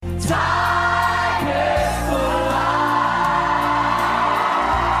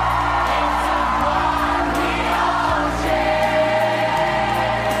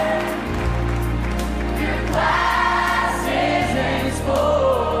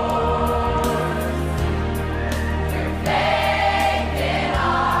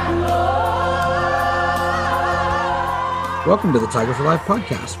Welcome to the Tiger for Life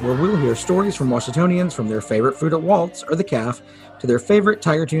podcast, where we'll hear stories from Washingtonians from their favorite food at Walt's or the Calf to their favorite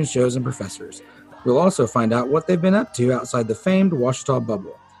Tiger Tune shows and professors. We'll also find out what they've been up to outside the famed Ouachita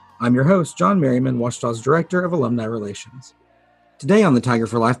bubble. I'm your host, John Merriman, Ouachita's Director of Alumni Relations. Today on the Tiger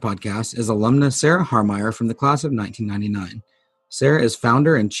for Life podcast is alumna Sarah Harmeyer from the class of 1999. Sarah is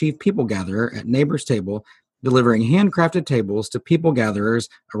founder and chief people gatherer at Neighbors Table, delivering handcrafted tables to people gatherers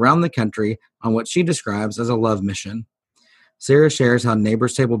around the country on what she describes as a love mission. Sarah shares how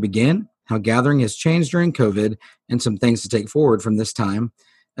Neighbors Table began, how gathering has changed during COVID, and some things to take forward from this time,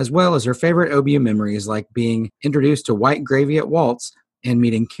 as well as her favorite OBU memories like being introduced to white gravy at Walt's and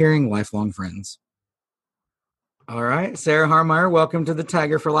meeting caring lifelong friends. All right, Sarah Harmeyer, welcome to the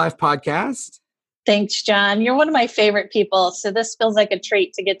Tiger for Life podcast. Thanks, John. You're one of my favorite people, so this feels like a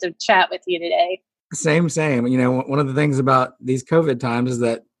treat to get to chat with you today. Same. You know, one of the things about these COVID times is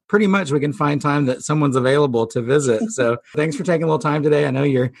that pretty much we can find time that someone's available to visit. So thanks for taking a little time today. I know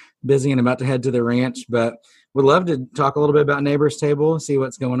you're busy and about to head to the ranch, but would love to talk a little bit about Neighbors Table, see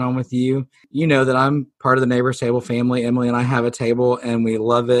what's going on with you. You know that I'm part of the Neighbors Table family. Emily and I have a table and we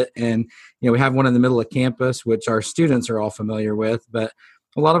love it. And, you know, we have one in the middle of campus, which our students are all familiar with, but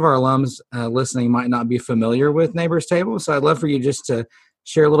a lot of our alums listening might not be familiar with Neighbors Table. So I'd love for you just to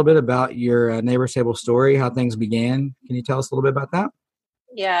share a little bit about your Neighbors Table story, how things began. Can you tell us a little bit about that?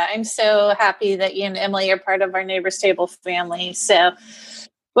 Yeah, I'm so happy that you and Emily are part of our Neighbors Table family. So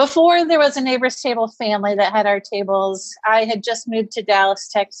before there was a Neighbors Table family that had our tables, I had just moved to Dallas,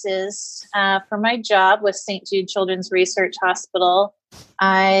 Texas for my job with St. Jude Children's Research Hospital.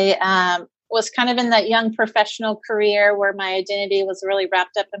 I was kind of in that young professional career where my identity was really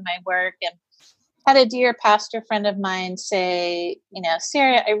wrapped up in my work, and had a dear pastor friend of mine say, you know,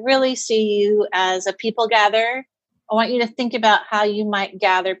 Sarah, I really see you as a people gatherer. I want you to think about how you might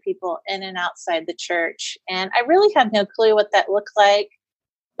gather people in and outside the church. And I really had no clue what that looked like,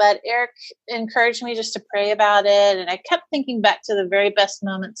 but Eric encouraged me just to pray about it. And I kept thinking back to the very best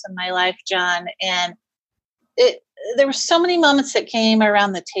moments in my life, John. And there were so many moments that came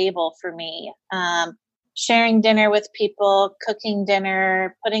around the table for me. Sharing dinner with people, cooking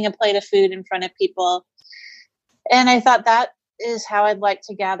dinner, putting a plate of food in front of people. And I thought that is how I'd like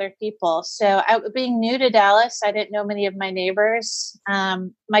to gather people. So being new to Dallas, I didn't know many of my neighbors.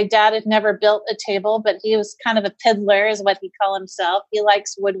 My dad had never built a table, but he was kind of a piddler is what he called himself. He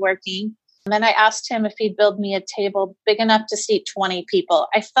likes woodworking. And then I asked him if he'd build me a table big enough to seat 20 people.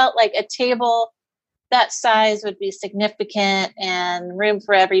 I felt like a table that size would be significant and room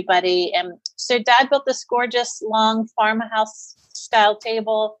for everybody. And so Dad built this gorgeous long farmhouse style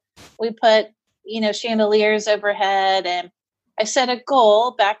table. We put, chandeliers overhead, and I set a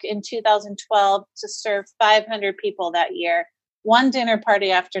goal back in 2012 to serve 500 people that year, one dinner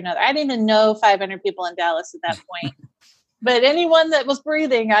party after another. I didn't even know 500 people in Dallas at that point. But anyone that was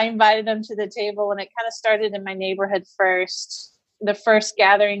breathing, I invited them to the table, and it kind of started in my neighborhood first. The first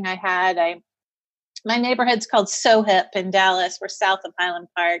gathering I had, my neighborhood's called So Hip in Dallas. We're south of Highland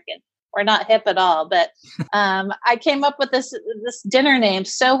Park, and we're not hip at all. But I came up with this dinner name,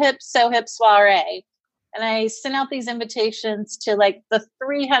 So Hip Soiree. And I sent out these invitations to like the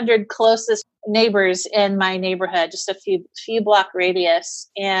 300 closest neighbors in my neighborhood, just a few block radius.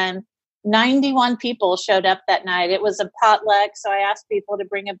 And 91 people showed up that night. It was a potluck. So I asked people to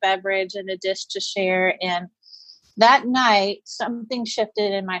bring a beverage and a dish to share. And that night, something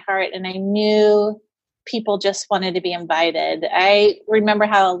shifted in my heart, and I knew people just wanted to be invited. I remember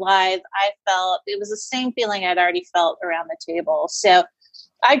how alive I felt. It was the same feeling I'd already felt around the table. So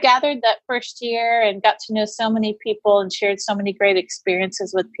I gathered that first year and got to know so many people and shared so many great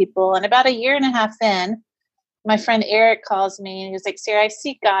experiences with people. And about a year and a half in, my friend Eric calls me and he was like, Sarah, I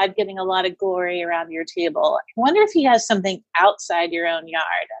see God getting a lot of glory around your table. I wonder if he has something outside your own yard.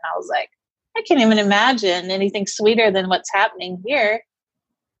 And I was like, I can't even imagine anything sweeter than what's happening here.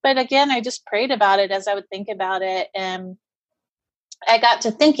 But again, I just prayed about it as I would think about it. And I got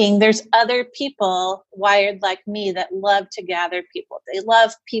to thinking there's other people wired like me that love to gather people. They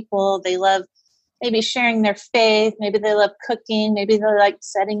love people. They love maybe sharing their faith. Maybe they love cooking. Maybe they like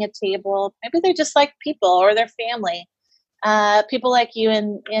setting a table. Maybe they just like people or their family. People like you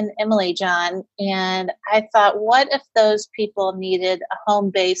and Emily, John. And I thought, what if those people needed a home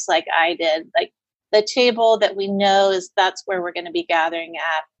base like I did? Like the table that we know that's where we're going to be gathering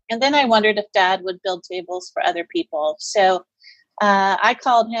at. And then I wondered if Dad would build tables for other people. So I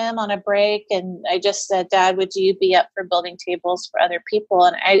called him on a break and I just said, Dad, would you be up for building tables for other people?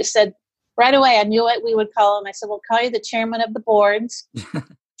 And I said right away, I knew what we would call him. I said, we'll call you the chairman of the boards.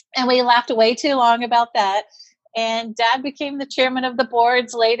 And we laughed way too long about that. And Dad became the chairman of the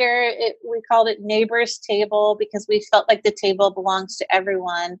boards. Later, we called it Neighbors Table because we felt like the table belongs to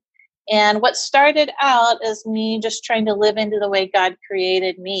everyone. And what started out as me just trying to live into the way God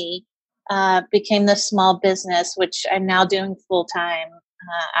created me became this small business, which I'm now doing full time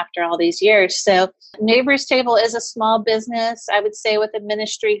after all these years. So Neighbors Table is a small business, I would say, with a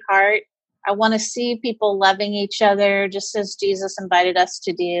ministry heart. I want to see people loving each other just as Jesus invited us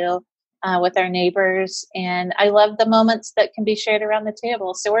to do with our neighbors. And I love the moments that can be shared around the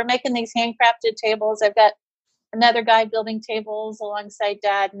table. So we're making these handcrafted tables. I've got another guy building tables alongside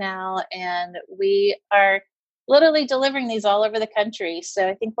Dad now, and we are literally delivering these all over the country. So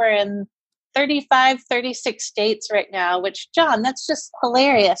I think we're in 35, 36 states right now, which, John, that's just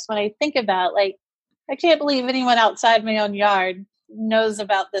hilarious when I think about, like, I can't believe anyone outside my own yard knows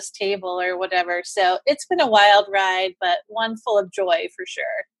about this table or whatever. So it's been a wild ride, but one full of joy for sure.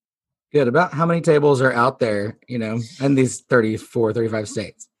 Good. About how many tables are out there, in these 34, 35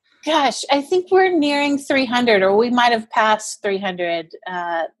 states? Gosh, I think we're nearing 300, or we might have passed 300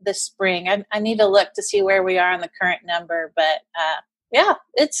 this spring. I need to look to see where we are on the current number, but yeah,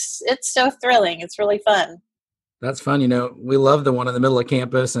 it's so thrilling. It's really fun. That's fun. We love the one in the middle of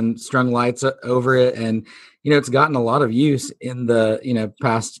campus and strung lights over it. And, it's gotten a lot of use in the,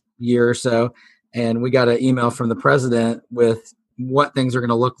 past year or so. And we got an email from the president with what things are going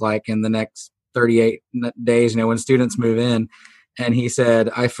to look like in the next 38 days, when students move in. And he said,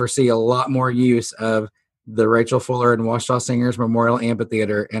 I foresee a lot more use of the Rachel Fuller and Washita Singers Memorial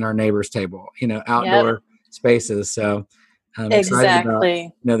Amphitheater in our neighbors table, outdoor spaces. So I'm excited about,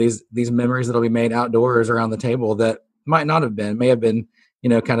 these memories that'll be made outdoors around the table that may have been,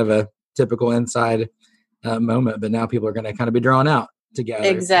 kind of a typical inside moment, but now people are going to kind of be drawn out together.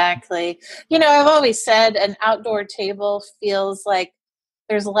 Exactly. I've always said an outdoor table feels like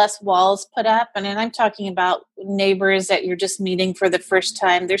there's less walls put up. And then I'm talking about neighbors that you're just meeting for the first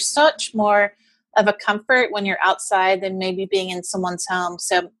time. There's such more of a comfort when you're outside than maybe being in someone's home.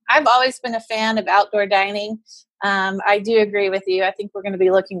 So I've always been a fan of outdoor dining. I do agree with you. I think we're going to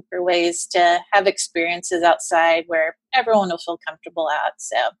be looking for ways to have experiences outside where everyone will feel comfortable at.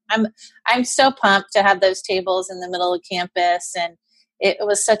 So I'm so pumped to have those tables in the middle of campus, and it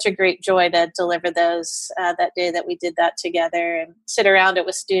was such a great joy to deliver those that day that we did that together and sit around it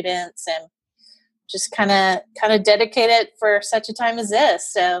with students and just kind of dedicate it for such a time as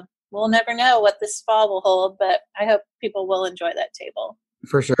this. So we'll never know what this fall will hold, but I hope people will enjoy that table.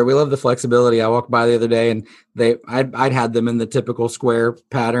 For sure. We love the flexibility. I walked by the other day and I'd had them in the typical square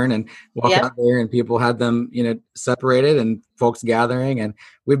pattern and walk out there and people had them, separated and folks gathering. And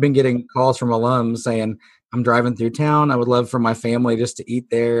we've been getting calls from alums saying, I'm driving through town. I would love for my family just to eat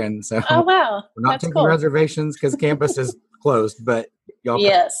there. And so oh, wow. We're not taking reservations because campus is closed, but y'all.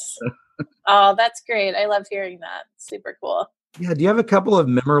 Yes. Oh, that's great. I love hearing that. Super cool. Yeah. Do you have a couple of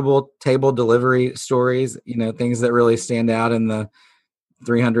memorable table delivery stories, things that really stand out in the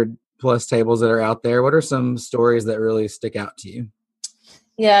 300 plus tables that are out there? What are some stories that really stick out to you?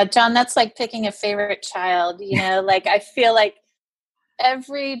 Yeah, John, that's like picking a favorite child. Like I feel like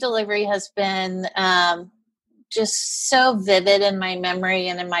every delivery has been just so vivid in my memory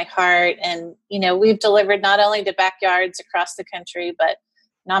and in my heart. And, we've delivered not only to backyards across the country, but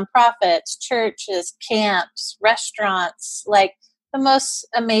nonprofits, churches, camps, restaurants, like the most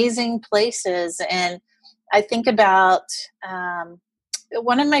amazing places. And I think about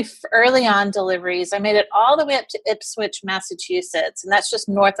one of my early on deliveries, I made it all the way up to Ipswich, Massachusetts, and that's just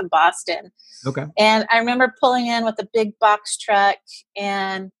north of Boston. Okay. And I remember pulling in with a big box truck,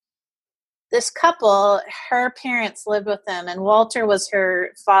 and this couple, her parents lived with them, and Walter was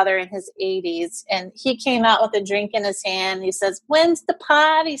her father in his 80s, and he came out with a drink in his hand. He says, "When's the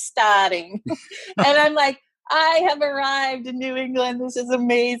party starting?" And I'm like, I have arrived in New England. This is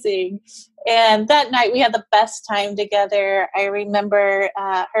amazing. And that night we had the best time together. I remember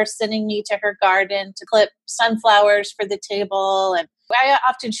her sending me to her garden to clip sunflowers for the table. And I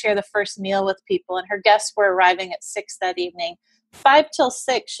often share the first meal with people, and her guests were arriving at 6 that evening. 5 till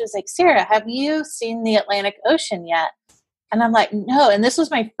 6, she was like, "Sarah, have you seen the Atlantic Ocean yet?" And I'm like, "No." And this was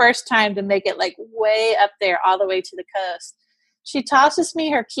my first time to make it like way up there all the way to the coast. She tosses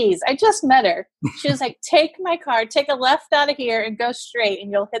me her keys. I just met her. She was like, "Take my car, take a left out of here and go straight and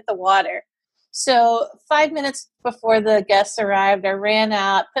you'll hit the water." So 5 minutes before the guests arrived, I ran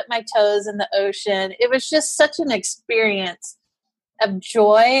out, put my toes in the ocean. It was just such an experience of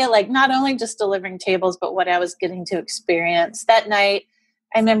joy, like not only just delivering tables, but what I was getting to experience. That night,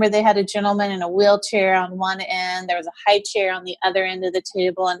 I remember they had a gentleman in a wheelchair on one end. There was a high chair on the other end of the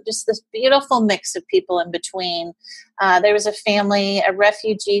table, and just this beautiful mix of people in between. There was a family, a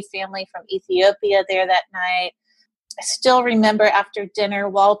refugee family from Ethiopia there that night. I still remember after dinner,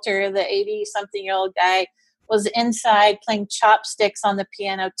 Walter, the 80-something-year-old guy, was inside playing chopsticks on the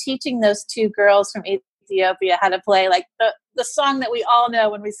piano, teaching those two girls from Ethiopia how to play like the song that we all know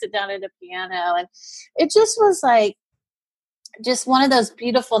when we sit down at a piano. And it just was like just one of those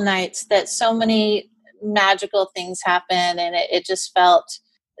beautiful nights that so many magical things happen, and it just felt,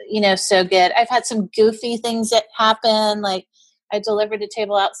 so good. I've had some goofy things that happen. Like I delivered a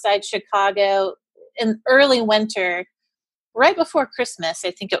table outside Chicago in early winter, right before Christmas,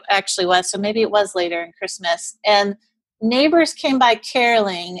 I think it actually was. So maybe it was later in Christmas. And neighbors came by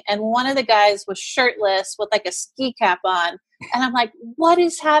caroling, and one of the guys was shirtless with like a ski cap on. And I'm like, what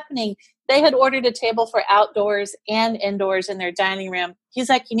is happening? They had ordered a table for outdoors and indoors in their dining room. He's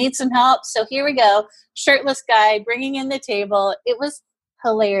like, you need some help? So here we go. Shirtless guy bringing in the table. It was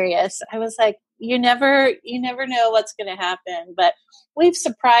hilarious. I was like, you never know what's going to happen. But we've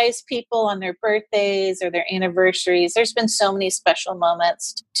surprised people on their birthdays or their anniversaries. There's been so many special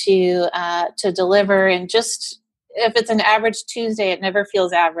moments to deliver, and just if it's an average Tuesday, it never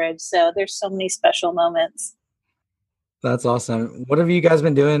feels average. So there's so many special moments. That's awesome. What have you guys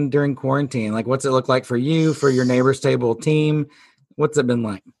been doing during quarantine? Like, what's it look like for you, for your Neighbors Table team? What's it been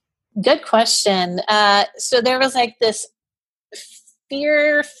like? Good question. So there was like this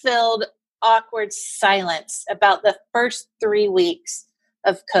fear-filled, awkward silence about the first 3 weeks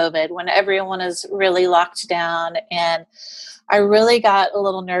of COVID when everyone is really locked down. And I really got a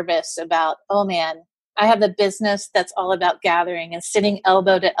little nervous about, oh man, I have a business that's all about gathering and sitting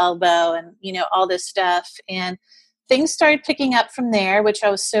elbow to elbow and, all this stuff. And things started picking up from there, which I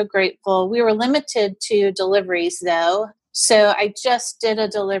was so grateful. We were limited to deliveries though. So I just did a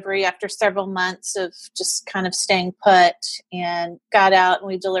delivery after several months of just kind of staying put, and got out and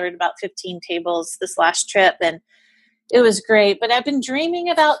we delivered about 15 tables this last trip, and it was great. But I've been dreaming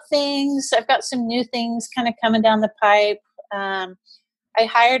about things. I've got some new things kind of coming down the pipe. I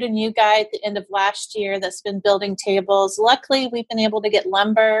hired a new guy at the end of last year that's been building tables. Luckily, we've been able to get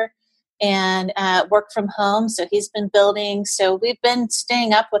lumber and work from home. So he's been building. So we've been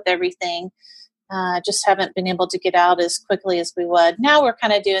staying up with everything. Just haven't been able to get out as quickly as we would. Now we're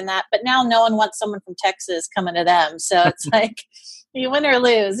kind of doing that. But now no one wants someone from Texas coming to them. So it's like you win or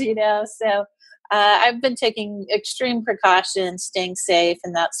lose, So I've been taking extreme precautions, staying safe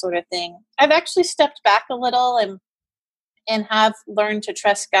and that sort of thing. I've actually stepped back a little and have learned to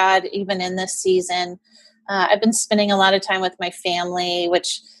trust God even in this season. I've been spending a lot of time with my family,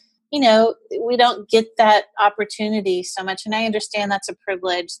 which, we don't get that opportunity so much. And I understand that's a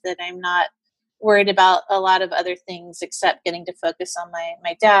privilege, that I'm not worried about a lot of other things except getting to focus on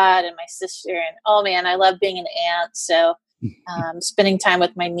my dad and my sister. And, oh man, I love being an aunt. So spending time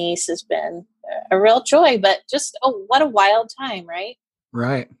with my niece has been a real joy, but just, what a wild time, right?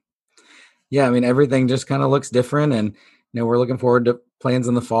 Right. Yeah. I mean, everything just kind of looks different, and, we're looking forward to plans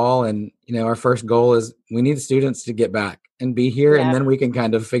in the fall. And, our first goal is we need students to get back and be here. Yeah. And then we can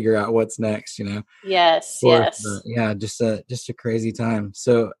kind of figure out what's next, Yes. Yes. Yeah. Just a crazy time.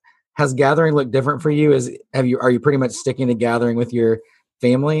 So has gathering looked different for you? Are you pretty much sticking to gathering with your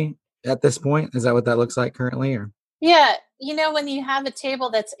family at this point? Is that what that looks like currently? Or? Yeah. When you have a table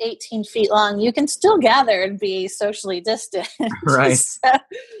that's 18 feet long, you can still gather and be socially distant. Right.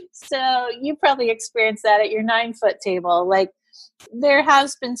 So you probably experienced that at your 9-foot table. Like, there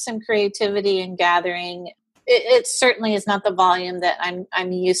has been some creativity in gathering. It certainly is not the volume that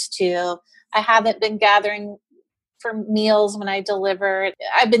I'm used to. I haven't been gathering for meals when I deliver.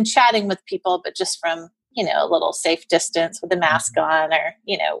 I've been chatting with people, but just from, a little safe distance with a mask on or,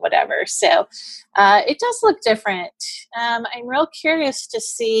 whatever. So it does look different. I'm real curious to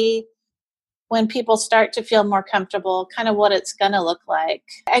see when people start to feel more comfortable, kind of what it's going to look like.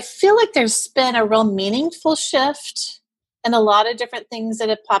 I feel like there's been a real meaningful shift and a lot of different things that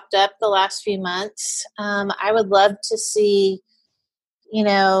have popped up the last few months. I would love to see,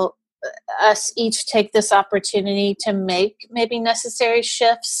 us each take this opportunity to make maybe necessary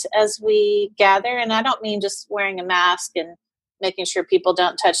shifts as we gather. And I don't mean just wearing a mask and making sure people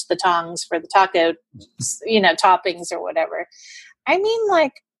don't touch the tongs for the taco, toppings or whatever. I mean,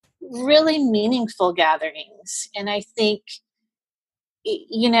 like, really meaningful gatherings. And I think,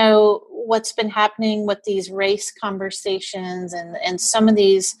 what's been happening with these race conversations and some of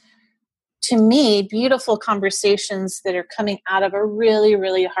these, to me, beautiful conversations that are coming out of a really,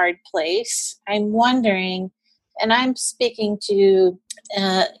 really hard place. I'm wondering, and I'm speaking to,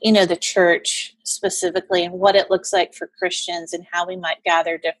 the church specifically, and what it looks like for Christians and how we might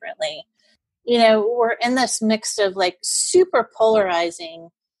gather differently. We're in this mix of like super polarizing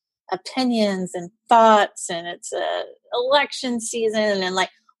opinions and thoughts, and it's a election season and like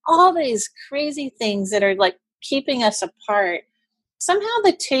all these crazy things that are like keeping us apart. Somehow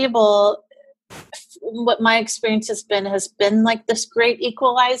the table, what my experience has been like this great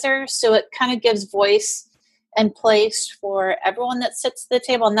equalizer. So it kind of gives voice and place for everyone that sits at the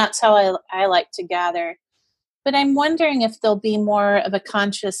table. And that's how I like to gather. But I'm wondering if there'll be more of a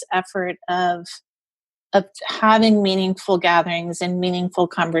conscious effort of having meaningful gatherings and meaningful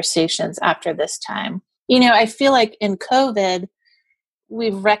conversations after this time. I feel like in COVID,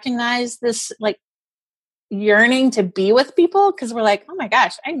 we've recognized this like yearning to be with people because we're like, oh my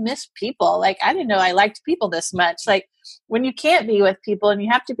gosh, I miss people. Like, I didn't know I liked people this much. Like when you can't be with people and you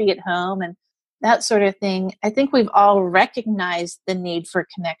have to be at home and that sort of thing, I think we've all recognized the need for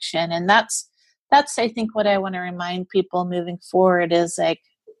connection. And that's I think what I want to remind people moving forward is like,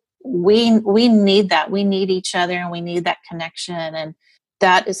 we need that. We need each other and we need that connection. And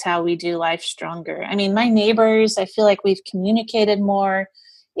that is how we do life stronger. I mean, my neighbors, I feel like we've communicated more,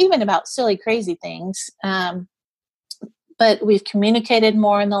 even about silly, crazy things. But we've communicated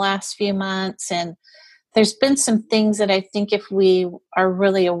more in the last few months. And there's been some things that I think if we are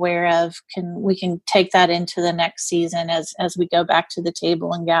really aware of, we can take that into the next season as we go back to the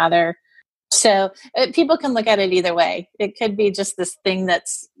table and gather. So people can look at it either way. It could be just this thing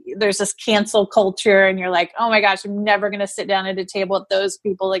there's this cancel culture and you're like, oh my gosh, I'm never going to sit down at a table with those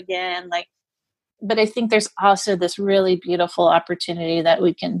people again. But I think there's also this really beautiful opportunity that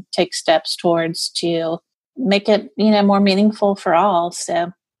we can take steps towards to make it, more meaningful for all.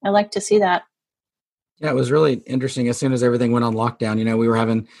 So I like to see that. Yeah, it was really interesting. As soon as everything went on lockdown, we were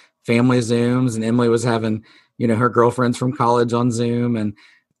having family Zooms and Emily was having, her girlfriends from college on Zoom. And,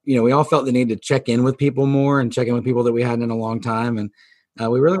 we all felt the need to check in with people more and check in with people that we hadn't in a long time. And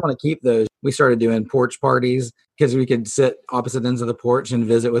we really want to keep those. We started doing porch parties because we could sit opposite ends of the porch and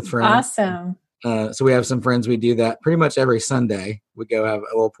visit with friends. Awesome. So we have some friends, we do that pretty much every Sunday. We go have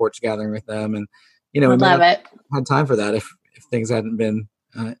a little porch gathering with them. And, we love it. Had time for that if things hadn't been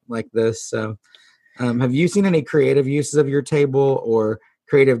like this. So have you seen any creative uses of your table or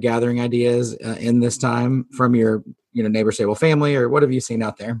creative gathering ideas in this time from your, neighbor's table family, or what have you seen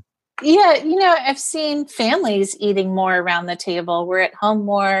out there? Yeah, I've seen families eating more around the table. We're at home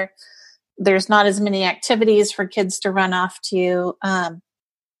more. There's not as many activities for kids to run off to.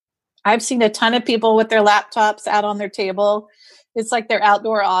 I've seen a ton of people with their laptops out on their table. It's like their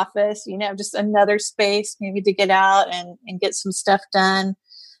outdoor office, just another space maybe to get out and get some stuff done.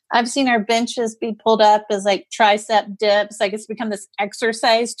 I've seen our benches be pulled up as like tricep dips. Like it's become this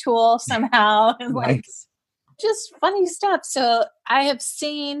exercise tool somehow. And like just funny stuff. So I have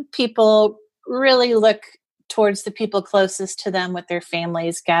seen people really look towards the people closest to them with their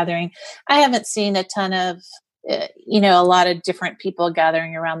families gathering. I haven't seen a ton of, a lot of different people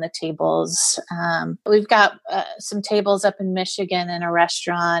gathering around the tables. We've got some tables up in Michigan in a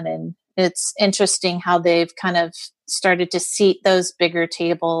restaurant, and it's interesting how they've kind of started to seat those bigger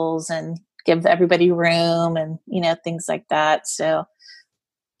tables and give everybody room and, things like that. So,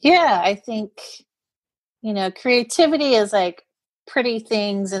 yeah, I think, creativity is like pretty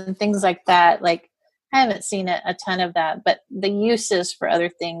things and things like that. Like I haven't seen a ton of that, but the uses for other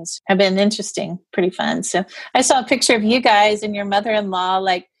things have been interesting, pretty fun. So I saw a picture of you guys and your mother-in-law,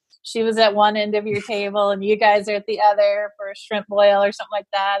 like she was at one end of your table and you guys are at the other for a shrimp boil or something like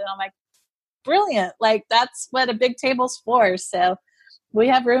that. And I'm like, brilliant. Like that's what a big table's for. So we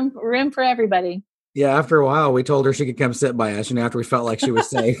have room for everybody. Yeah. After a while, we told her she could come sit by us, after we felt like she was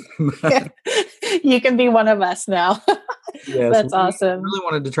safe. You can be one of us now. Yes, that's awesome. We really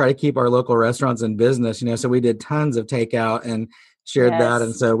wanted to try to keep our local restaurants in business, so we did tons of takeout and shared that.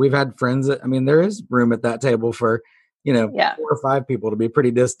 And so we've had friends there is room at that table for, 4 or 5 people to be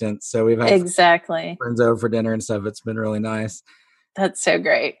pretty distant. So we've had friends over for dinner and stuff. It's been really nice. That's so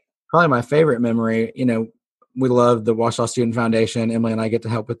great. Probably my favorite memory, we love the Ouachita Student Foundation. Emily and I get to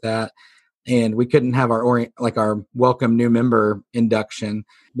help with that. And we couldn't have our welcome new member induction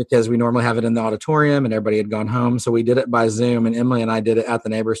because we normally have it in the auditorium and everybody had gone home. So we did it by Zoom, and Emily and I did it at the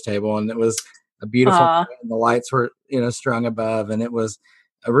neighbor's table, and it was a beautiful night, and the lights were, strung above, and it was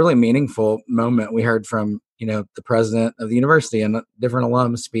a really meaningful moment. We heard from, the president of the university and different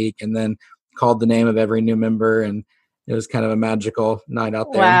alums speak, and then called the name of every new member, and it was kind of a magical night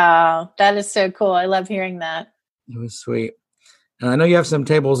out there. Wow. That is so cool. I love hearing that. It was sweet. I know you have some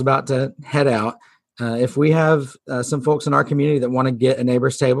tables about to head out. If we have some folks in our community that want to get a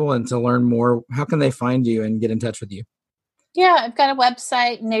neighbor's table and to learn more, how can they find you and get in touch with you? Yeah, I've got a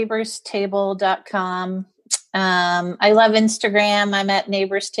website, neighborstable.com. I love Instagram. I'm at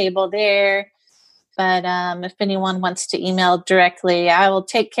Neighbors Table there. But if anyone wants to email directly, I will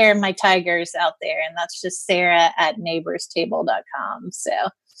take care of my tigers out there. And that's just Sarah@neighborstable.com. So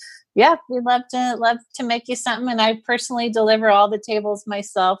yeah, we'd love to make you something. And I personally deliver all the tables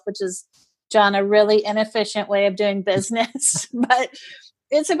myself, which is, John, a really inefficient way of doing business, but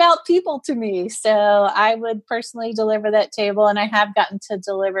it's about people to me. So I would personally deliver that table. And I have gotten to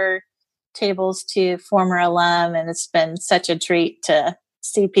deliver tables to former alum. And it's been such a treat to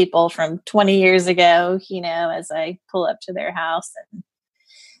see people from 20 years ago, as I pull up to their house and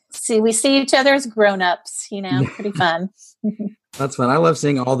we see each other as grown-ups, pretty fun. That's fun. I love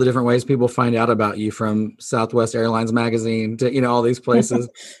seeing all the different ways people find out about you, from Southwest Airlines magazine to, all these places.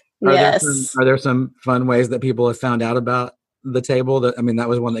 Yes. Are there some fun ways that people have found out about the table? That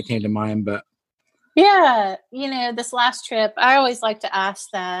was one that came to mind, but. Yeah. This last trip, I always like to ask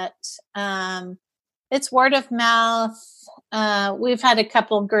that. It's word of mouth. We've had a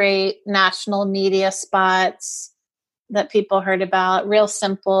couple great national media spots that people heard about. Real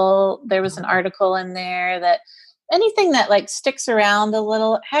Simple. There was an article in there that anything that like sticks around a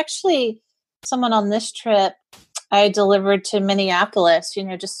little. Actually, someone on this trip I delivered to Minneapolis,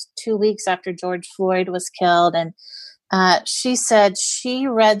 just 2 weeks after George Floyd was killed. And she said she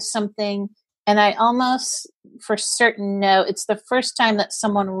read something, and I almost for certain know it's the first time that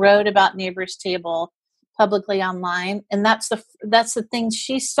someone wrote about Neighbor's Table publicly online. And that's the thing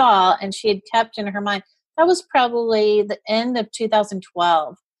she saw and she had kept in her mind. That was probably the end of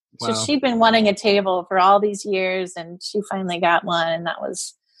 2012. Wow. So she'd been wanting a table for all these years, and she finally got one. And that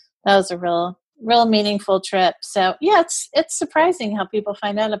was a real meaningful trip. So yeah, it's surprising how people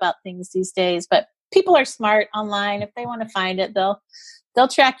find out about things these days, but people are smart online. If they want to find it, they'll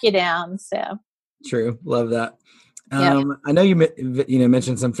track you down. So true. Love that. I know you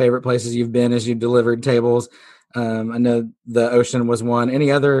mentioned some favorite places you've been as you delivered tables. I know the ocean was one.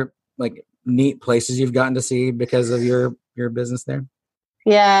 Any other like neat places you've gotten to see because of your business there?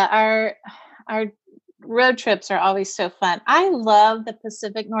 Yeah, our road trips are always so fun. I love the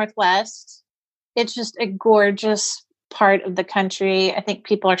Pacific Northwest. It's just a gorgeous part of the country. I think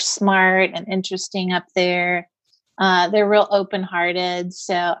people are smart and interesting up there. They're real open-hearted.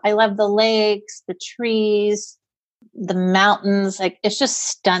 So I love the lakes, the trees, the mountains. Like, it's just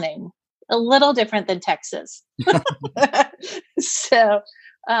stunning. A little different than Texas. So,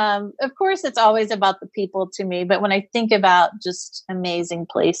 of course, it's always about the people to me. But when I think about just amazing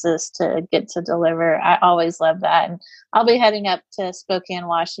places to get to deliver, I always love that. And I'll be heading up to Spokane,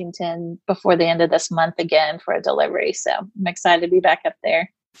 Washington before the end of this month again for a delivery. So I'm excited to be back up there,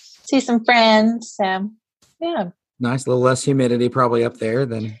 see some friends. So, yeah. Nice. A little less humidity probably up there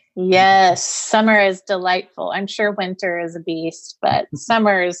than. Yes. Summer is delightful. I'm sure winter is a beast, but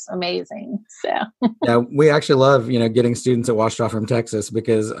summer is amazing. So yeah, we actually love, getting students at Ouachita from Texas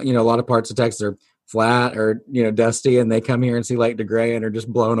because, a lot of parts of Texas are flat or, dusty, and they come here and see Lake DeGray and are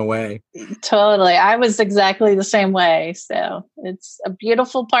just blown away. Totally. I was exactly the same way. So it's a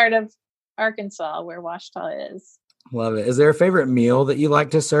beautiful part of Arkansas where Ouachita is. Love it. Is there a favorite meal that you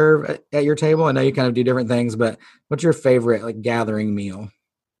like to serve at your table? I know you kind of do different things, but what's your favorite gathering meal?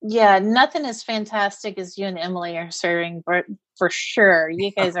 Yeah, nothing as fantastic as you and Emily are serving, for sure.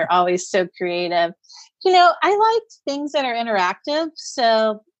 You guys are always so creative. I like things that are interactive.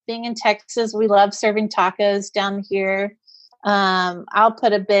 So being in Texas, we love serving tacos down here. I'll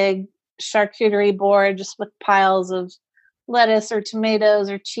put a big charcuterie board just with piles of lettuce or tomatoes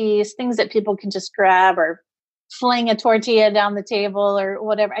or cheese, things that people can just grab, or fling a tortilla down the table or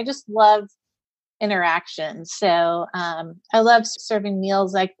whatever. I just love interaction. So I love serving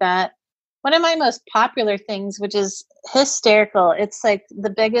meals like that. One of my most popular things, which is hysterical, it's like the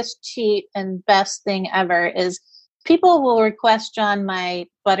biggest cheat and best thing ever, is people will request, John, my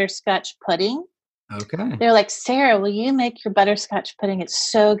butterscotch pudding. Okay. They're like, Sarah, will you make your butterscotch pudding? It's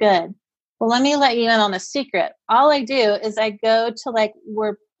so good. Well, let me let you in on a secret. All I do is I go to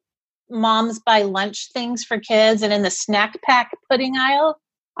where moms buy lunch things for kids, and in the snack pack pudding aisle,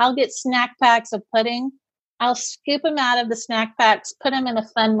 I'll get snack packs of pudding. I'll scoop them out of the snack packs, put them in a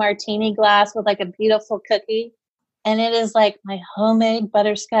fun martini glass with a beautiful cookie. And it is like my homemade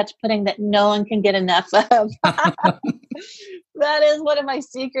butterscotch pudding that no one can get enough of. That is one of my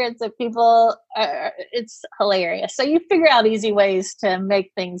secrets that people it's hilarious. So you figure out easy ways to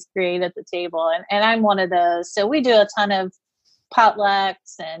make things great at the table. And I'm one of those. So we do a ton of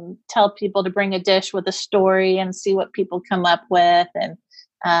potlucks and tell people to bring a dish with a story and see what people come up with. And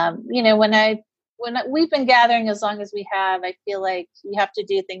when we've been gathering as long as we have, I feel like you have to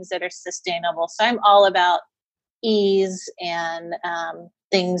do things that are sustainable. So I'm all about ease and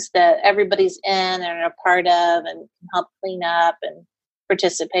things that everybody's in and are a part of and can help clean up and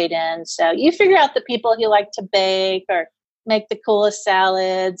participate in. So you figure out the people who like to bake or make the coolest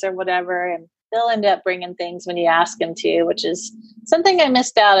salads or whatever, and they'll end up bringing things when you ask them to, which is something I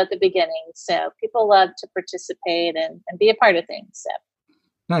missed out at the beginning. So people love to participate and be a part of things. So.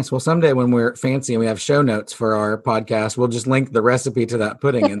 Nice. Well, someday when we're fancy and we have show notes for our podcast, we'll just link the recipe to that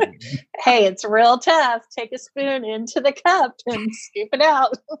pudding. Hey, it's real tough. Take a spoon into the cup and scoop it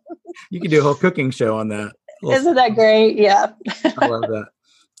out. You could do a whole cooking show on that. Isn't that great? Yeah. I love that.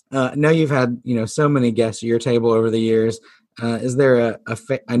 I know you've had, so many guests at your table over the years. Is there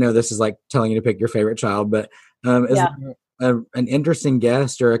I know this is like telling you to pick your favorite child, but is there an interesting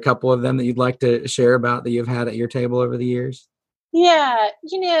guest or a couple of them that you'd like to share about that you've had at your table over the years? Yeah.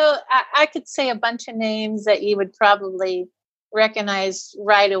 I could say a bunch of names that you would probably recognize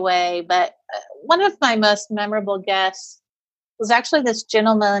right away, but one of my most memorable guests was actually this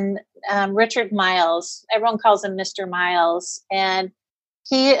gentleman, Richard Miles. Everyone calls him Mr. Miles. And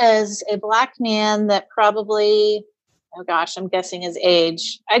he is a Black man that probably, oh gosh, I'm guessing his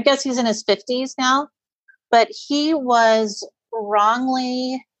age. I guess he's in his 50s now, but he was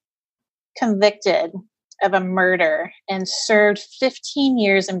wrongly convicted of a murder and served 15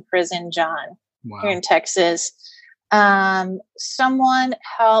 years in prison, John, here in Texas. Someone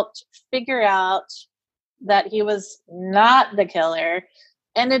helped figure out that he was not the killer.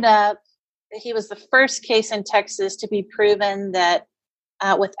 Ended up, he was the first case in Texas to be proven that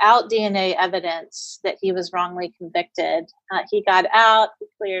without DNA evidence that he was wrongly convicted. He got out, he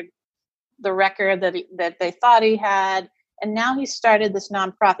cleared the record that they thought he had. And now he started this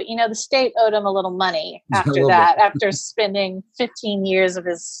nonprofit. The state owed him a little money after that, after spending 15 years of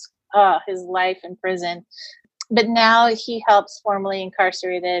his life in prison. But now he helps formerly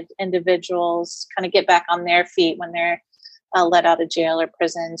incarcerated individuals kind of get back on their feet when they're let out of jail or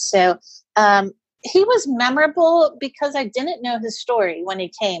prison. So he was memorable because I didn't know his story when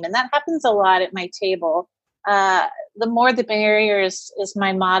he came. And that happens a lot at my table. The more the merrier is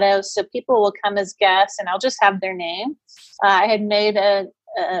my motto. So people will come as guests and I'll just have their name. I had made a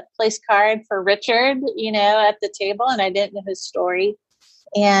place card for Richard, at the table, and I didn't know his story.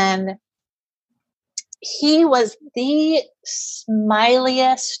 And he was the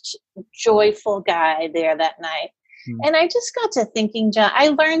smiliest, joyful guy there that night. Mm-hmm. And I just got to thinking, John, I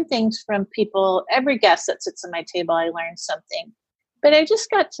learned things from people. Every guest that sits at my table, I learned something. But I just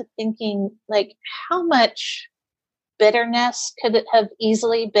got to thinking, like, how much bitterness could it have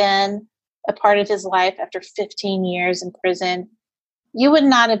easily been a part of his life after 15 years in prison? You would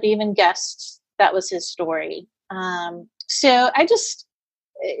not have even guessed that was his story. So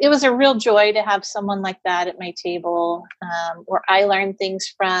it was a real joy to have someone like that at my table, where I learned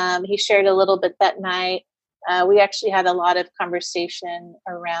things from. He shared a little bit that night. We actually had a lot of conversation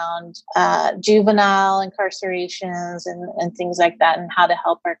around juvenile incarcerations and things like that, and how to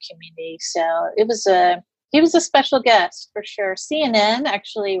help our community. So he was a special guest for sure. CNN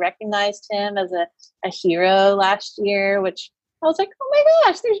actually recognized him as a hero last year, which I was like, oh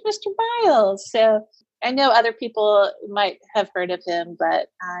my gosh, there's Mr. Miles. So I know other people might have heard of him, but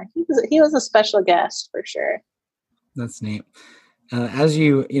he was a special guest for sure. That's neat. As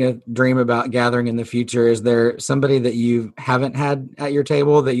you dream about gathering in the future, is there somebody that you haven't had at your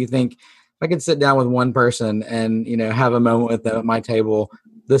table that you think, if I could sit down with one person and have a moment with them at my table,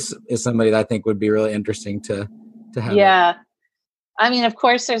 this is somebody that I think would be really interesting to have? Yeah. I mean, of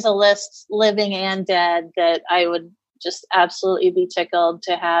course, there's a list, living and dead, that I would just absolutely be tickled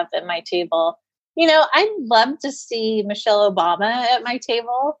to have at my table. I'd love to see Michelle Obama at my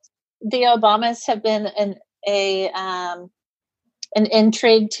table. The Obamas have been an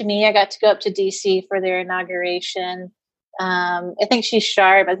intrigue to me. I got to go up to DC for their inauguration. I think she's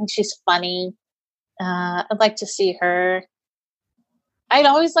sharp. I think she's funny. I'd like to see her. I'd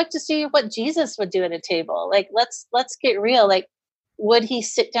always like to see what Jesus would do at a table. Like, let's get real. Like, would he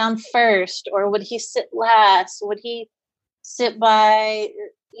sit down first, or would he sit last? Would he sit by,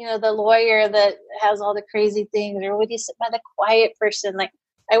 the lawyer that has all the crazy things, or would he sit by the quiet person? Like,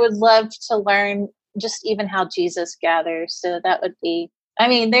 I would love to learn just even how Jesus gathers. So that would be,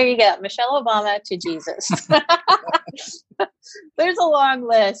 there you go. Michelle Obama to Jesus. There's a long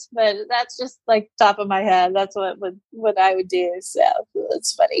list, but that's just like top of my head. That's what I would do. So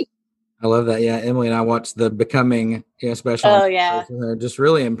it's funny. I love that. Yeah. Emily and I watched the Becoming special. Oh yeah. Just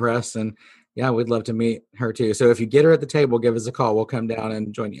really impressed. And yeah, we'd love to meet her too. So if you get her at the table, give us a call. We'll come down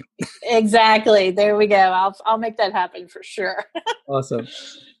and join you. Exactly. There we go. I'll make that happen for sure. Awesome.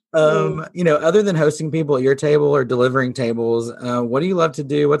 Other than hosting people at your table or delivering tables, what do you love to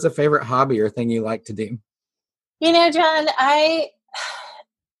do? What's a favorite hobby or thing you like to do? John, I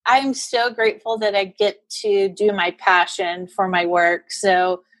I'm so grateful that I get to do my passion for my work.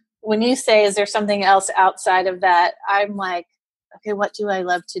 So when you say, is there something else outside of that? I'm like, okay, what do I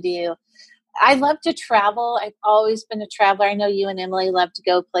love to do? I love to travel. I've always been a traveler. I know you and Emily love to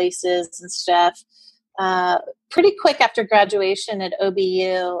go places and stuff. Pretty quick after graduation at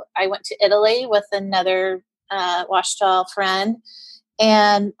OBU, I went to Italy with another Ouachita friend.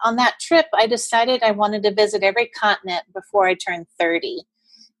 And on that trip, I decided I wanted to visit every continent before I turned 30.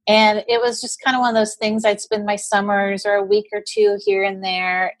 And it was just kind of one of those things. I'd spend my summers or a week or two here and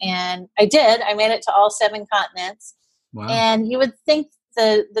there. And I did. I made it to all 7 continents. Wow. And you would think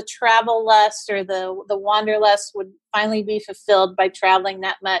the travel lust or the wanderlust would finally be fulfilled by traveling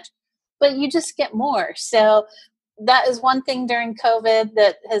that much. But you just get more. So that is one thing during COVID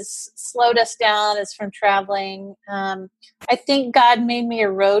that has slowed us down, is from traveling. I think God made me a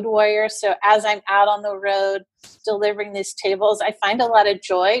road warrior. So as I'm out on the road delivering these tables, I find a lot of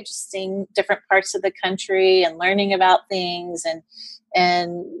joy just seeing different parts of the country and learning about things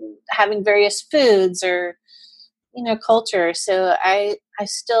and having various foods or, culture. So I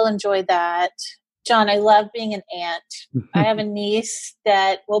still enjoy that. John, I love being an aunt. I have a niece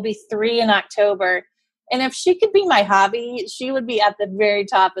that will be 3 in October. And if she could be my hobby, she would be at the very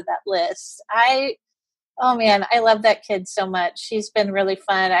top of that list. I love that kid so much. She's been really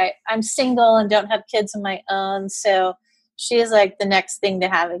fun. I'm single and don't have kids of my own. So she is like the next thing to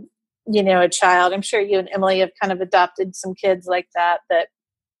have a child. I'm sure you and Emily have kind of adopted some kids like that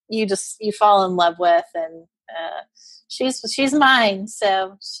you fall in love with. And she's mine.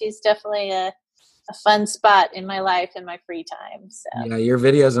 So she's definitely a fun spot in my life in my free time. So yeah, your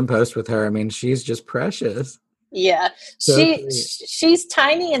videos and posts with her, I mean, she's just precious. Yeah, she's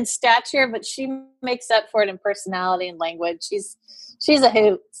tiny in stature, but she makes up for it in personality and language. She's a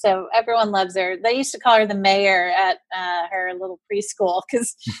hoot, so everyone loves her. They used to call her the mayor at her little preschool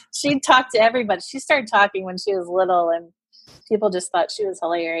because she'd talk to everybody. She started talking when she was little, and people just thought she was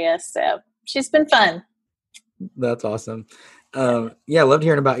hilarious. So she's been fun. That's awesome. I loved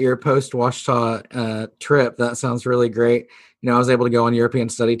hearing about your post-Ouachita trip. That sounds really great. I was able to go on European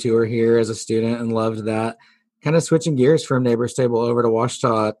study tour here as a student and loved that. Kind of switching gears from Neighbors Table over to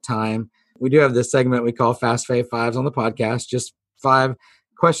Ouachita time. We do have this segment we call Fast Fave Fives on the podcast. Just 5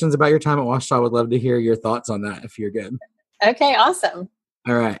 questions about your time at Ouachita. Would love to hear your thoughts on that if you're good. Okay, awesome.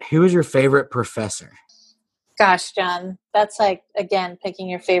 All right. Who was your favorite professor? Gosh, John, that's like, again, picking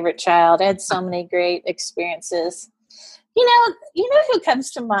your favorite child. I had so many great experiences. You know who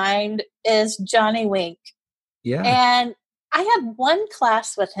comes to mind is Johnny Wink. Yeah. And I had one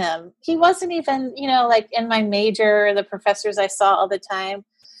class with him. He wasn't even, like in my major, the professors I saw all the time.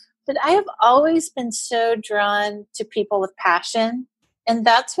 But I have always been so drawn to people with passion. And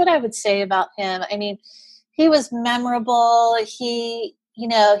that's what I would say about him. I mean, he was memorable. He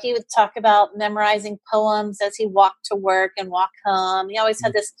would talk about memorizing poems as he walked to work and walk home. He always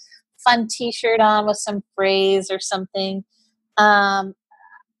had this fun T-shirt on with some phrase or something.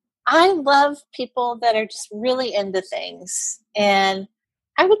 I love people that are just really into things, and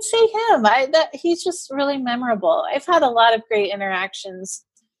I would say him. He's just really memorable. I've had a lot of great interactions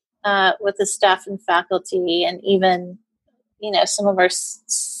with the staff and faculty, and even some of our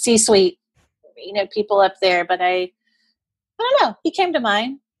C-suite people up there. But I don't know. He came to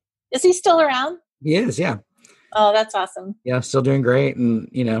mind. Is he still around? He is. Yeah. Oh, that's awesome. Yeah, still doing great, and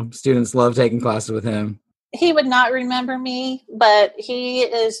students love taking classes with him. He would not remember me, but he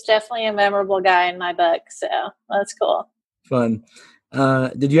is definitely a memorable guy in my book. So that's cool. Fun.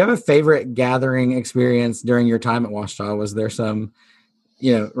 Did you have a favorite gathering experience during your time at Ouachita? Was there some,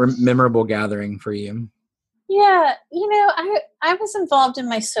 memorable gathering for you? Yeah. I was involved in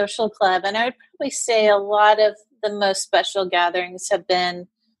my social club, and I would probably say a lot of the most special gatherings have been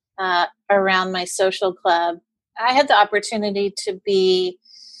around my social club. I had the opportunity to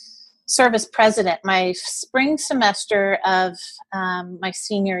serve as president my spring semester of my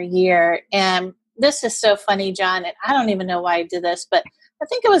senior year. And this is so funny, John, and I don't even know why I did this, but I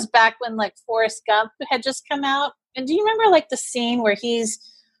think it was back when like Forrest Gump had just come out. And do you remember like the scene where he's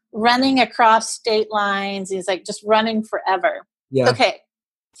running across state lines? He's like just running forever. Yeah. Okay.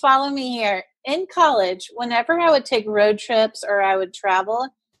 Follow me here. In college, whenever I would take road trips or I would travel,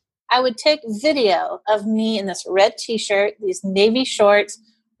 I would take video of me in this red T-shirt, these navy shorts,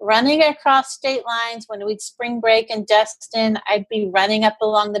 running across state lines. When we'd spring break in Destin, I'd be running up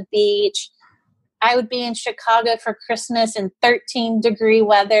along the beach. I would be in Chicago for Christmas in 13-degree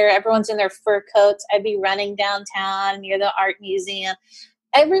weather. Everyone's in their fur coats. I'd be running downtown near the art museum.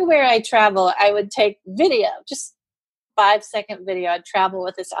 Everywhere I travel, I would take video, just 5-second video. I'd travel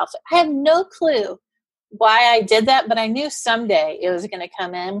with this outfit. I have no clue why I did that, but I knew someday it was going to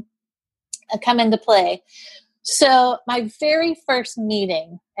come into play. So my very first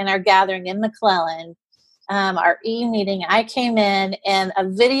meeting in our gathering in McClellan, our E meeting, I came in and a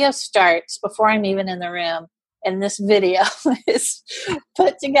video starts before I'm even in the room. And this video is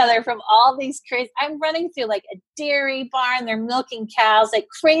put together from all these crazy, I'm running through like a dairy barn. They're milking cows, like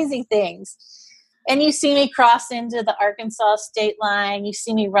crazy things. And you see me cross into the Arkansas state line. You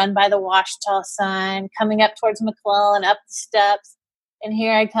see me run by the Ouachita sign, coming up towards McClellan, up the steps. And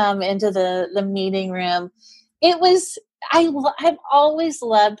here I come into the meeting room. It was, I've always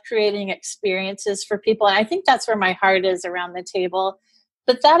loved creating experiences for people. And I think that's where my heart is around the table.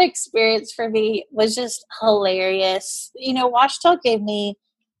 But that experience for me was just hilarious. You know, Ouachita gave me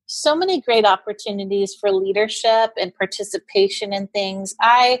so many great opportunities for leadership and participation in things.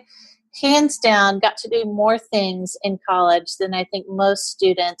 I, hands down, got to do more things in college than I think most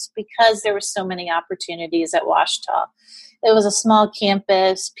students because there were so many opportunities at Ouachita. It was a small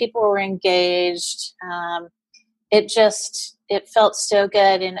campus. People were engaged. It felt so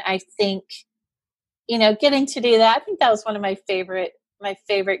good. And I think, you know, getting to do that, I think that was one of my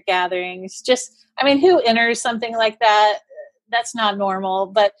favorite gatherings. Just, I mean, who enters something like that? That's not normal,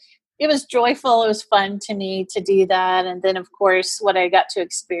 but it was joyful. It was fun to me to do that. And then, of course, what I got to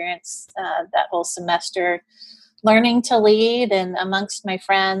experience that whole semester, learning to lead and amongst my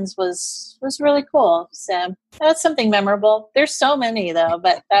friends was really cool. So that's something memorable. There's so many, though,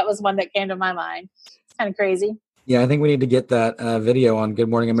 but that was one that came to my mind. It's kind of crazy. Yeah, I think we need to get that video on Good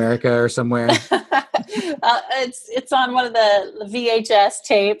Morning America or somewhere. It's on one of the VHS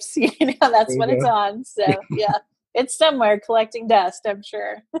tapes. You know, that's what it's on. So yeah, it's somewhere collecting dust, I'm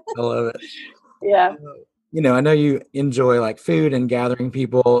sure. I love it. Yeah. You know, I know you enjoy like food and gathering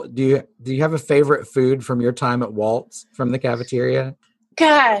people. Do you have a favorite food from your time at Walt's from the cafeteria?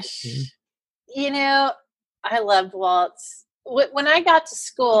 Gosh, you know, I loved Walt's. When I got to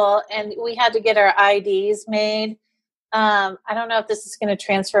school and we had to get our IDs made, I don't know if this is going to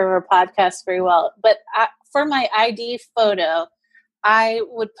transfer over podcast very well, but for my ID photo, I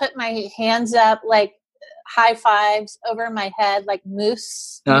would put my hands up like high fives over my head, like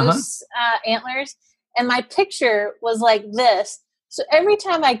moose antlers. And my picture was like this. So every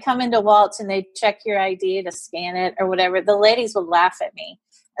time I come into Walt's and they check your ID to scan it or whatever, the ladies would laugh at me.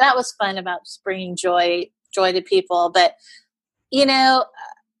 And that was fun about just bringing joy to people. But, you know,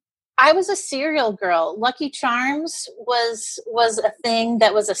 I was a cereal girl. Lucky Charms was a thing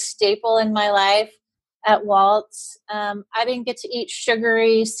that was a staple in my life at Walt's. I didn't get to eat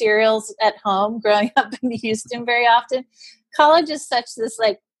sugary cereals at home growing up in Houston very often. College is such this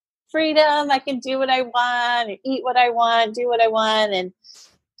like freedom. I can do what I want, and eat what I want, do what I want. And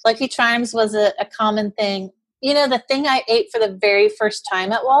Lucky Charms was a common thing. You know, the thing I ate for the very first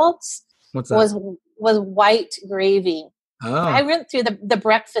time at Walt's was white gravy. Oh. I went through the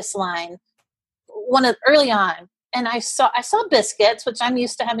breakfast line early on, and I saw biscuits, which I'm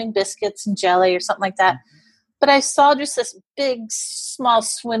used to having biscuits and jelly or something like that. But I saw just this big, small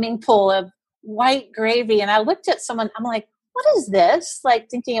swimming pool of white gravy, and I looked at someone. I'm like, "What is this?" Like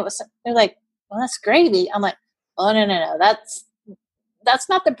thinking it was. They're like, "Well, that's gravy." I'm like, "Oh no, that's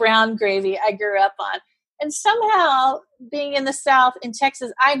not the brown gravy I grew up on." And somehow, being in the South in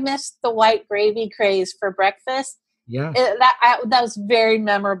Texas, I missed the white gravy craze for breakfast. Yeah, that was very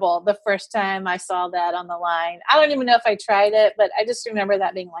memorable. The first time I saw that on the line, I don't even know if I tried it, but I just remember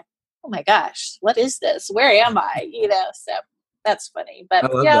that being like, "Oh my gosh, what is this? Where am I?" You know, so that's funny. But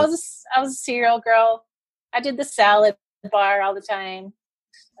yeah, I was a cereal girl. I did the salad bar all the time.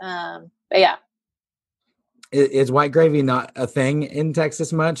 But yeah. Is white gravy not a thing in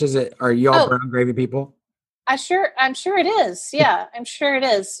Texas much? Is it? Are you all brown gravy people? I'm sure it is. Yeah, I'm sure it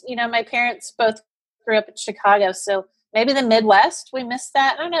is. You know, my parents both grew up in Chicago, so maybe the Midwest, we missed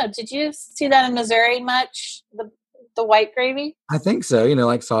that. I don't know. Did you see that in Missouri much? The white gravy? I think so. You know,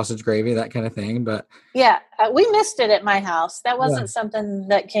 like sausage gravy, that kind of thing. But yeah, we missed it at my house. That wasn't something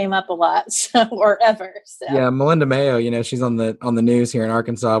that came up a lot, or ever. So. Yeah, Melinda Mayo. You know, she's on the news here in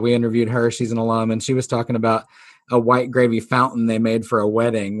Arkansas. We interviewed her. She's an alum, and she was talking about a white gravy fountain they made for a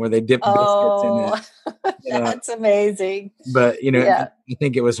wedding where they dipped biscuits in it. That's amazing. But, you know, I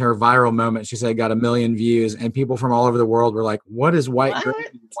think it was her viral moment. She said it got 1 million views, and people from all over the world were like, "What is white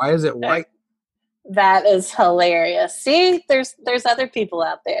gravy? Why is it white?" That is hilarious. See, there's other people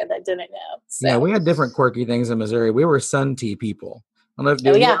out there that didn't know. So. Yeah, we had different quirky things in Missouri. We were sun tea people. I don't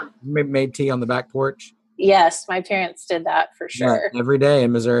know if you made tea on the back porch. Yes, my parents did that for Yeah, sure. every day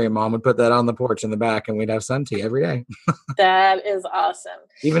in Missouri, Mom would put that on the porch in the back, and we'd have sun tea every day, That is awesome.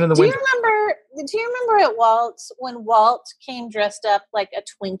 even in the Do you winter. remember? Do you remember at Walt's when Walt came dressed up like a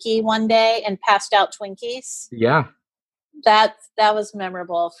Twinkie one day and passed out Twinkies? Yeah, That was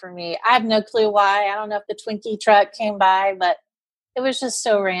memorable for me. I have no clue why. I don't know if the Twinkie truck came by, but it was just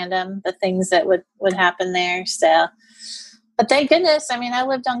so random, the things that would happen there. So, but thank goodness. I mean, I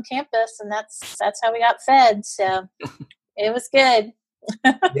lived on campus, and that's how we got fed. So it was good.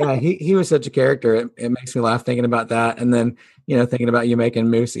 yeah, he was such a character. It makes me laugh thinking about that, and then thinking about you making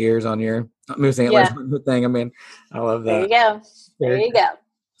moose ears on your moose antlers Yeah, on the thing. I mean, I love there that you go. There you character.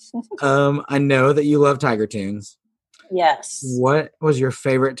 go. I know that you love Tiger Tunes. Yes. What was your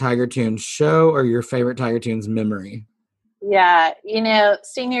favorite Tiger Tunes show or your favorite Tiger Tunes memory? Yeah,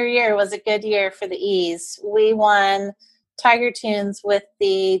 senior year was a good year for the E's. We won Tiger Tunes with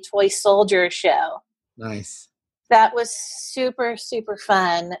the Toy Soldier show. Nice. That was super, super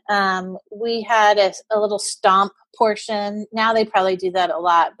fun. We had a little stomp portion. Now they probably do that a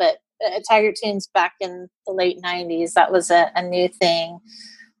lot, but Tiger Tunes back in the late 90s, that was a new thing.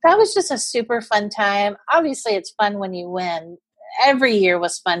 That was just a super fun time. Obviously, it's fun when you win. Every year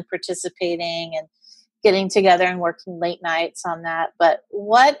was fun participating and getting together and working late nights on that. But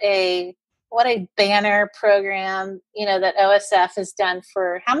what a banner program, that OSF has done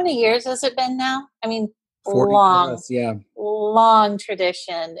for how many years has it been now? I mean, 40 long, plus, yeah. long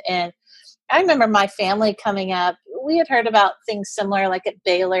tradition. And I remember my family coming up. We had heard about things similar like at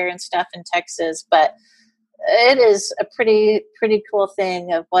Baylor and stuff in Texas, but it is a pretty cool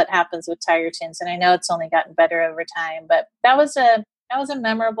thing of what happens with Tiger Tunes. And I know it's only gotten better over time, but that was a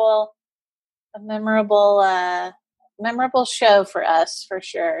memorable memorable show for us, for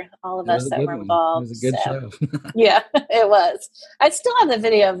sure. All of It was us a that good were one. It involved. was a good So show. yeah, it was. I still have the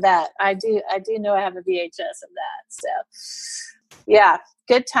video of that. I do know I have a VHS of that. So yeah,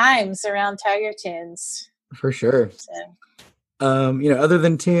 good times around Tiger Tunes. For sure. So. Other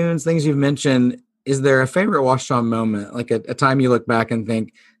than tunes, things you've mentioned, is there a favorite Washington moment, like a time you look back and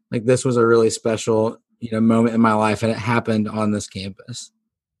think, like, this was a really special, moment in my life, and it happened on this campus?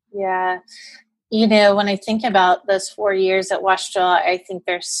 Yeah. When I think about those 4 years at Washington, I think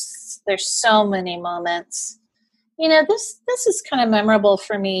there's so many moments. This is kind of memorable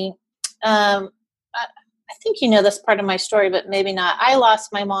for me. I think this part of my story, but maybe not. I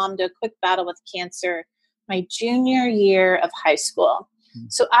lost my mom to a quick battle with cancer my junior year of high school.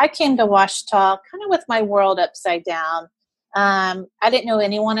 So I came to Washita kind of with my world upside down. I didn't know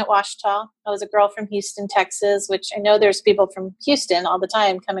anyone at Washita. I was a girl from Houston, Texas, which I know there's people from Houston all the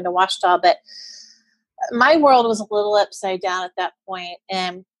time coming to Washita, but my world was a little upside down at that point.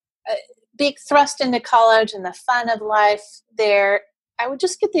 And being thrust into college and the fun of life there, I would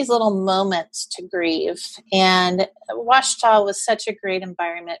just get these little moments to grieve. And Washita was such a great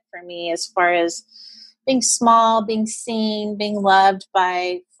environment for me as far as being small, being seen, being loved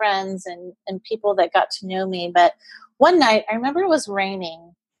by friends and people that got to know me. But one night, I remember it was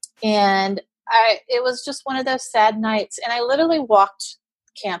raining, and it was just one of those sad nights. And I literally walked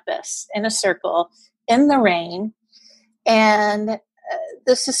campus in a circle in the rain. And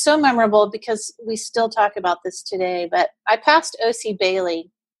this is so memorable because we still talk about this today. But I passed O.C. Bailey,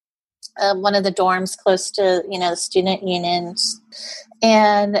 one of the dorms close to, the student unions.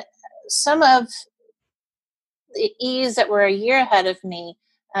 And some of the E's that were a year ahead of me,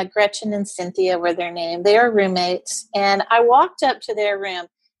 Gretchen and Cynthia were their name. They are roommates, and I walked up to their room.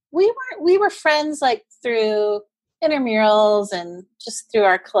 We were friends like through intramurals and just through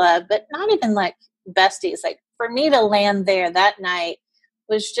our club, but not even like besties. Like for me to land there that night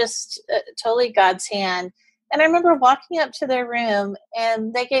was just totally God's hand. And I remember walking up to their room,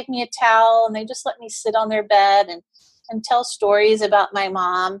 and they gave me a towel, and they just let me sit on their bed and tell stories about my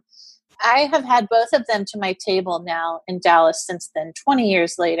mom. I have had both of them to my table now in Dallas since then, 20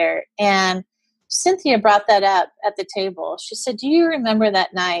 years later. And Cynthia brought that up at the table. She said, "Do you remember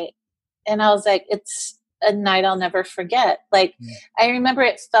that night?" And I was like, it's a night I'll never forget. Like, I remember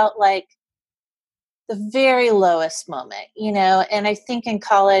it felt like the very lowest moment, and I think in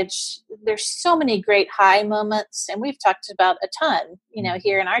college, there's so many great high moments, and we've talked about a ton,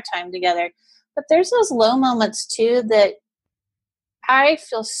 here in our time together. But there's those low moments too that I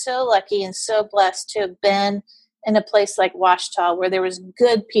feel so lucky and so blessed to have been in a place like Washita where there was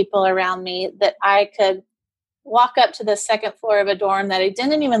good people around me that I could walk up to the second floor of a dorm that I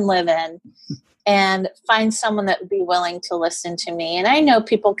didn't even live in and find someone that would be willing to listen to me. And I know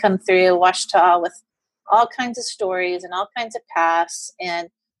people come through Washita with all kinds of stories and all kinds of pasts. And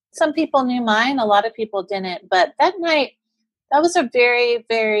some people knew mine, a lot of people didn't. But that night, that was a very,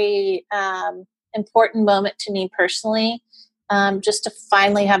 very important moment to me personally, just to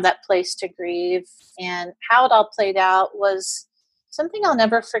finally have that place to grieve. And how it all played out was something I'll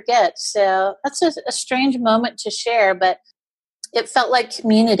never forget. So that's a strange moment to share, but it felt like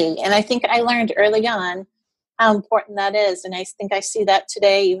community. And I think I learned early on how important that is. And I think I see that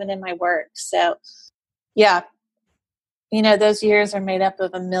today, even in my work. So yeah, those years are made up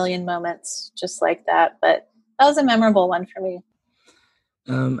of a million moments just like that. But that was a memorable one for me.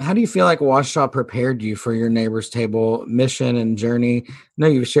 How do you feel like Ouachita prepared you for your Neighbor's Table mission and journey? I know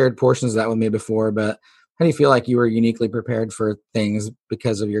you've shared portions of that with me before, but how do you feel like you were uniquely prepared for things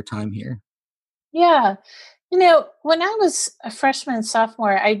because of your time here? Yeah. When I was a freshman and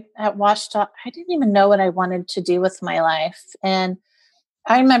sophomore, at Ouachita, I didn't even know what I wanted to do with my life. And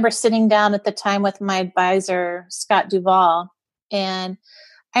I remember sitting down at the time with my advisor, Scott Duvall, and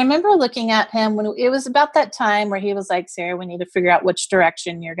I remember looking at him when it was about that time where he was like, Sarah, we need to figure out which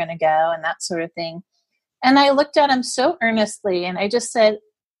direction you're going to go and that sort of thing. And I looked at him so earnestly and I just said,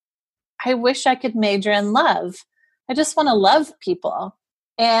 I wish I could major in love. I just want to love people.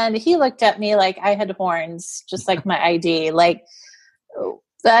 And he looked at me like I had horns, just like my ID. Like,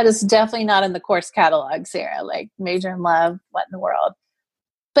 that is definitely not in the course catalog, Sarah. Like, major in love, what in the world?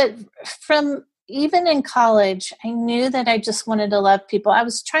 But from even in college, I knew that I just wanted to love people. I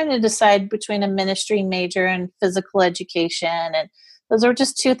was trying to decide between a ministry major and physical education. And those were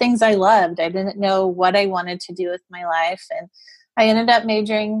just two things I loved. I didn't know what I wanted to do with my life. And I ended up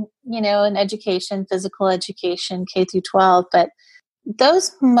majoring, in education, physical education, K through 12. But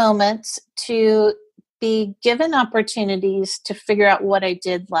those moments to be given opportunities to figure out what I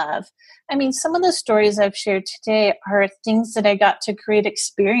did love. I mean, some of the stories I've shared today are things that I got to create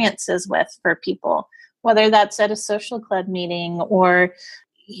experiences with for people, whether that's at a social club meeting or,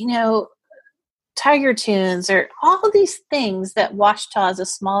 Tiger Tunes or all of these things that Ouachita as a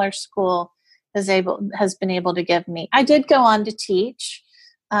smaller school has been able to give me. I did go on to teach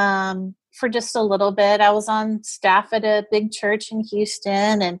for just a little bit. I was on staff at a big church in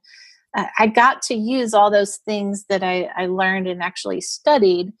Houston, and I got to use all those things that I learned and actually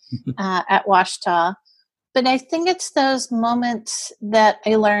studied at Ouachita. But I think it's those moments that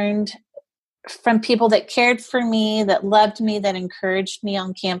I learned from people that cared for me, that loved me, that encouraged me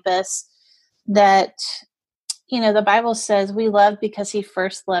on campus, that, the Bible says we love because he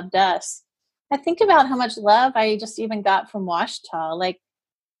first loved us. I think about how much love I just even got from Ouachita, like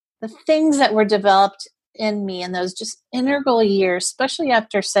the things that were developed in me in those just integral years, especially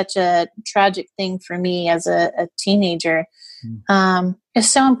after such a tragic thing for me as a teenager, is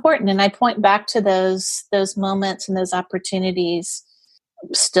so important. And I point back to those moments and those opportunities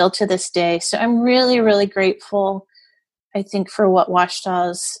still to this day. So I'm really, really grateful, I think, for what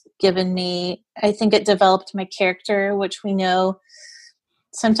Ouachita's given me. I think it developed my character, which we know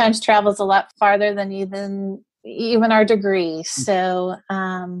sometimes travels a lot farther than even our degree. So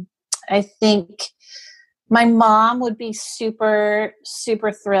I think my mom would be super,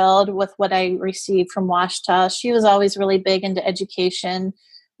 super thrilled with what I received from Ouachita. She was always really big into education.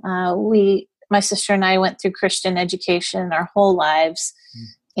 My sister and I went through Christian education our whole lives.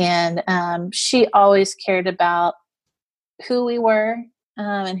 And she always cared about who we were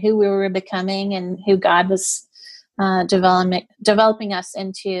and who we were becoming and who God was developing us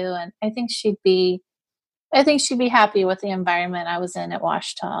into. And I think she'd be happy with the environment I was in at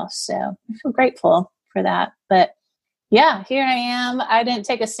Ouachita. So I feel grateful for that. But yeah, here I am. I didn't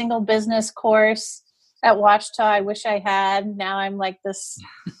take a single business course at Ouachita. I wish I had. Now I'm like this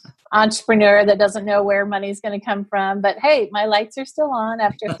entrepreneur that doesn't know where money's going to come from. But hey, my lights are still on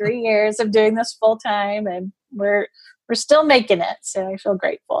after 3 years of doing this full time, and we're still making it. So I feel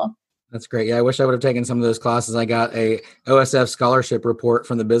grateful. That's great. Yeah, I wish I would have taken some of those classes. I got a OSF scholarship report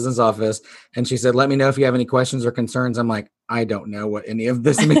from the business office, and she said, let me know if you have any questions or concerns. I'm like, I don't know what any of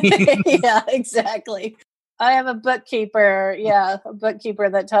this means. Yeah, exactly. I have a bookkeeper. Yeah, a bookkeeper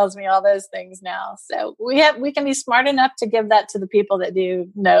that tells me all those things now. So we can be smart enough to give that to the people that do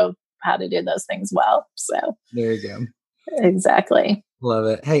know how to do those things well. So there you go. Exactly. Love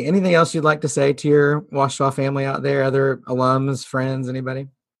it. Hey, anything else you'd like to say to your Ouachita family out there? Other alums, friends, anybody?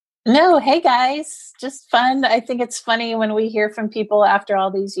 No, hey guys, just fun. I think it's funny when we hear from people after all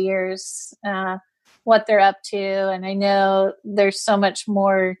these years, what they're up to. And I know there's so much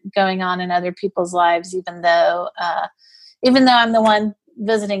more going on in other people's lives, even though I'm the one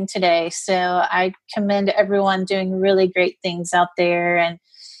visiting today. So I commend everyone doing really great things out there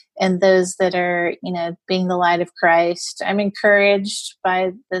and those that are, being the light of Christ. I'm encouraged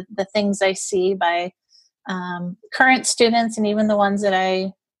by the things I see by current students and even the ones that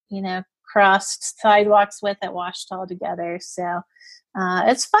I crossed sidewalks with at Ouachita together. So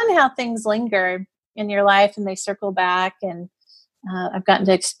it's fun how things linger in your life and they circle back, and I've gotten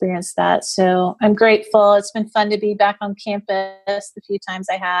to experience that. So I'm grateful. It's been fun to be back on campus the few times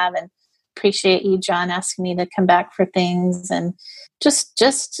I have, and appreciate you, John, asking me to come back for things, and just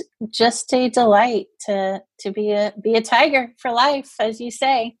a delight to be a tiger for life, as you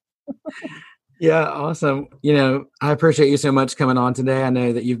say. Yeah, awesome. I appreciate you so much coming on today. I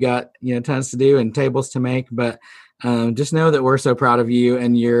know that you've got, tons to do and tables to make, but just know that we're so proud of you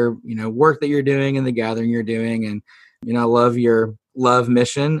and your, work that you're doing and the gathering you're doing. And, I love your love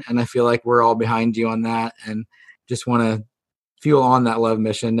mission, and I feel like we're all behind you on that, and just want to fuel on that love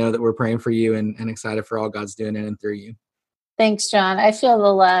mission. Know that we're praying for you and excited for all God's doing in and through you. Thanks, John. I feel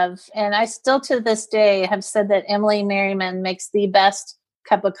the love. And I still to this day have said that Emily Merriman makes the best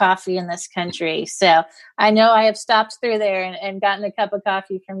cup of coffee in this country. So I know I have stopped through there and gotten a cup of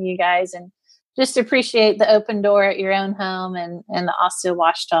coffee from you guys, and just appreciate the open door at your own home and also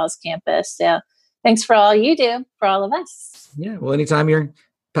Ouachita's campus. So thanks for all you do for all of us. Yeah. Well, anytime you're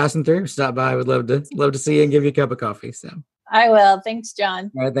passing through, stop by. I would love to see you and give you a cup of coffee. So I will. Thanks,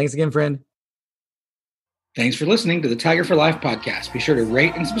 John. All right. Thanks again, friend. Thanks for listening to the Tiger for Life podcast. Be sure to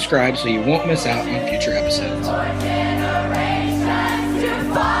rate and subscribe so you won't miss out on future episodes.